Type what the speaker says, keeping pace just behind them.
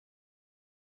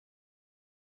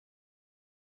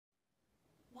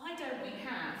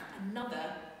have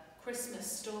another Christmas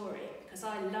story because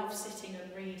I love sitting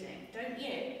and reading, don't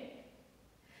you?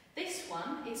 This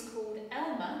one is called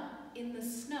Elmer in the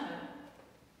Snow.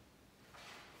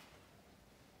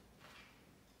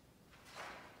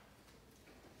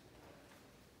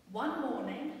 One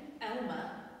morning,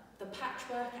 Elmer, the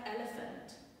patchwork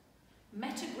elephant,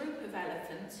 met a group of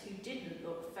elephants who didn't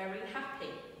look very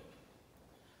happy.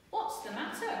 "What's the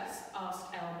matter?"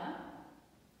 asked Elmer.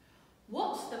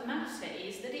 "What's the matter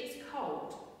is that it's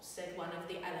cold," said one of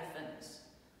the elephants.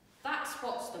 "That's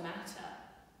what's the matter."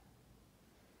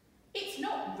 "It's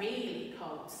not really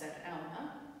cold," said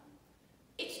Elmer.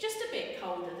 "It's just a bit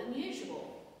colder than usual.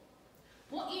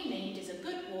 What you need is a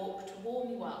good walk to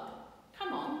warm you up.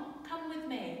 Come on, come with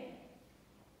me."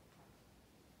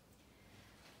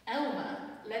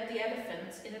 Elmer led the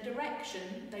elephants in a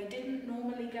direction they didn't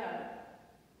normally go.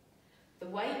 The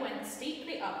way went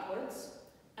steeply upwards,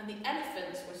 and the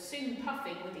elephants were soon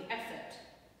puffing with the effort.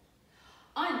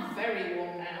 "I'm very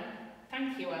warm now,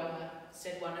 thank you, Elmer,"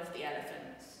 said one of the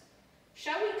elephants.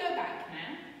 "Shall we go back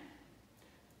now?"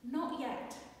 "Not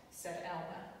yet," said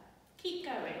Elmer. "Keep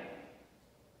going."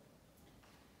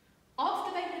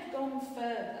 After they had gone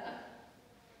further,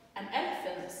 an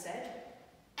elephant said,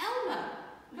 "Elmer,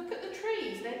 look at the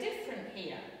trees, they're different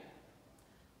here."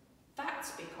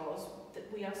 "That's because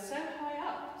we are so high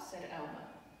up," said Elmer.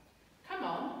 "Come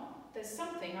on, there's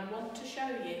something I want to show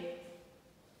you."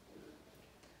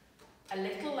 A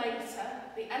little later,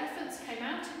 the elephants came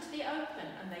out into the open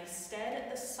and they stared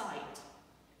at the sight.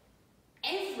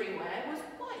 Everywhere was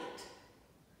white.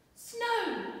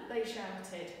 "Snow!" they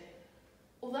shouted.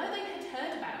 Although they had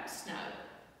heard about snow,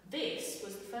 this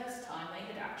was the first time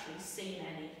they had actually seen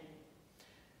any.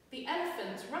 The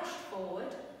elephants rushed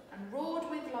forward and roared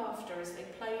with laughter as they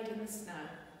played in the snow.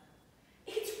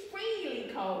 "It's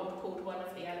really cold," called one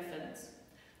of the elephants.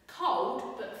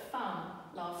 "Cold but fun,"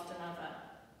 laughed another.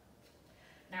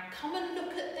 "Now come and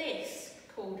look at this,"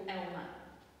 called Elmer.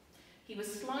 He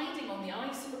was sliding on the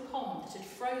ice of a pond that had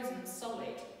frozen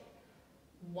solid.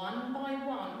 One by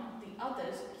one, the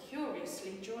others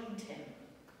curiously joined him.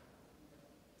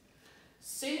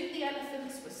 Soon the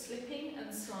elephants were slipping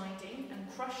and sliding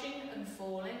and crushing and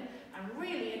falling and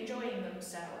really enjoying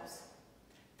themselves.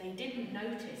 They didn't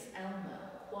notice Elmer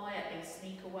quietly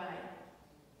sneak away.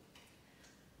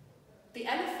 The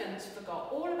elephants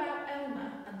forgot all about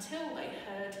Elmer until they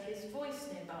heard his voice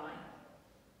nearby.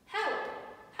 "Help!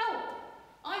 Help!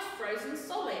 I've frozen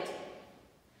solid!"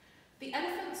 The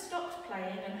elephants stopped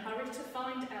playing and hurried to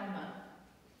find Elmer.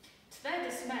 To their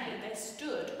dismay, there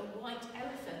stood a white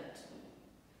elephant.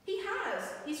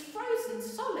 He's frozen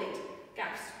solid,"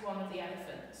 gasped one of the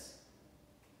elephants.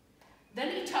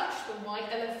 Then he touched the white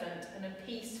elephant and a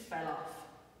piece fell off.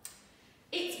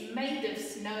 "It's made of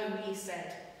snow," he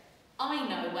said. "I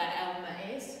know where Elmer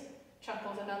is,"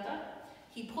 chuckled another.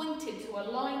 He pointed to a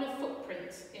line of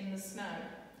footprints in the snow.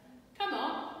 "Come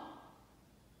on."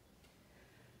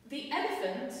 The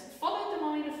elephants followed the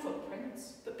line of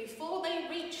footprints, but before they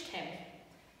reached him,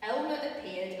 Elmer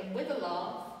appeared and with a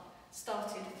laugh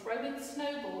started throwing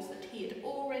snowballs that he had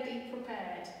already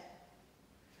prepared.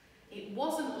 It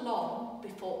wasn't long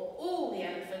before all the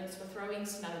elephants were throwing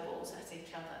snowballs at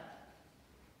each other.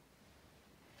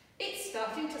 "It's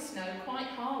starting to snow quite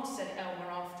hard," said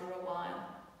Elmer after a while.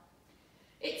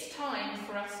 "It's time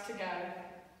for us to go."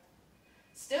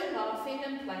 Still laughing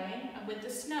and playing, and with the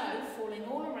snow falling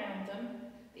all around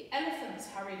them, the elephants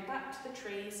hurried back to the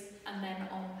trees and then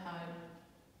on home.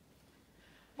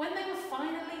 When they were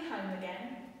finally home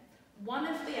again, one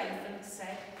of the elephants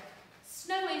said,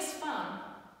 "Snow is fun,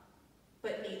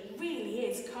 but it really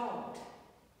is cold."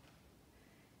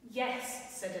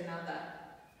 "Yes," said another,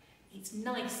 "it's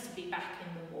nice to be back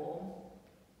in the warm."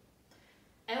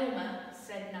 Elmer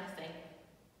said nothing.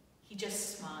 He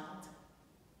just smiled.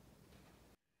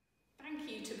 Thank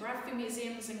you to Bradford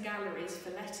Museums and Galleries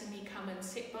for letting me come and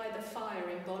sit by the fire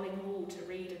in Bolling Hall to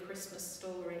read A Christmas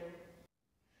Story.